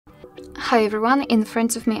Hi everyone, in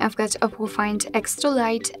front of me I've got OPPO Find X2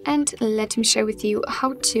 Lite, and let me share with you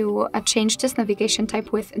how to change this navigation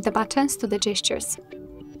type with the buttons to the gestures.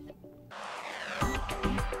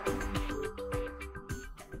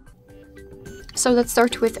 So let's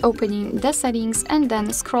start with opening the settings and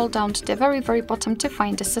then scroll down to the very bottom to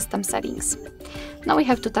find the system settings. Now we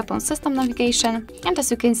have to tap on system navigation, and as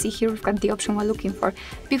you can see here we've got the option we're looking for.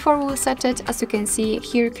 Before we will set it, as you can see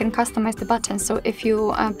here, you can customize the button. So if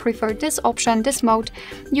you prefer this option, this mode,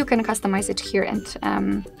 you can customize it here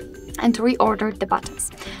and reorder the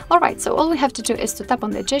buttons. Alright, so all we have to do is to tap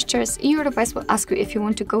on the gestures. Your device will ask you if you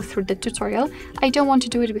want to go through the tutorial. I don't want to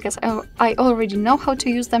do it because I already know how to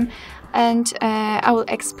use them, and I will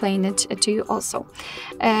explain it to you also.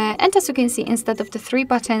 And as you can see, instead of the 3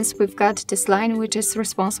 buttons, we've got this line which is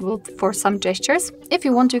responsible for some gestures. If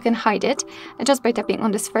you want, you can hide it just by tapping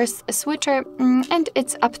on this first switcher, and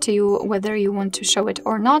it's up to you whether you want to show it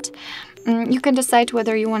or not. You can decide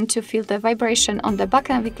whether you want to feel the vibration on the back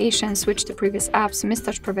navigation, switch to previous apps,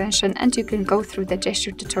 mistouch prevention, and you can go through the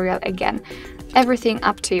gesture tutorial again. Everything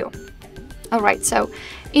up to you. Alright, so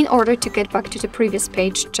in order to get back to the previous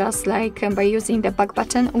page, just like by using the back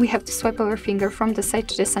button, we have to swipe our finger from the side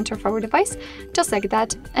to the center of our device, just like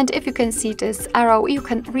that. And if you can see this arrow, you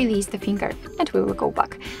can release the finger and we will go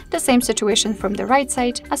back. The same situation from the right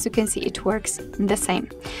side, as you can see, it works the same.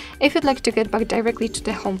 If you'd like to get back directly to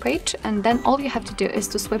the home page, and then all you have to do is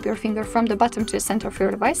to swipe your finger from the bottom to the center of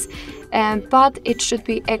your device, but it should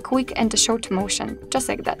be a quick and a short motion, just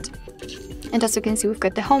like that. And as you can see, we've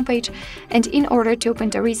got the home page, and in order to open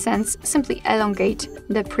the recents, simply elongate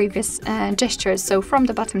the previous gestures, so from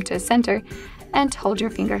the bottom to the center, and hold your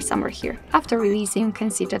finger somewhere here. After releasing, you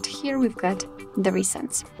can see that here we've got the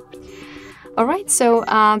recents. Alright, so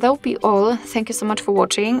that will be all. Thank you so much for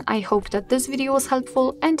watching. I hope that this video was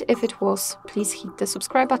helpful, and if it was, please hit the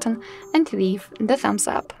subscribe button and leave the thumbs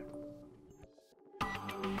up.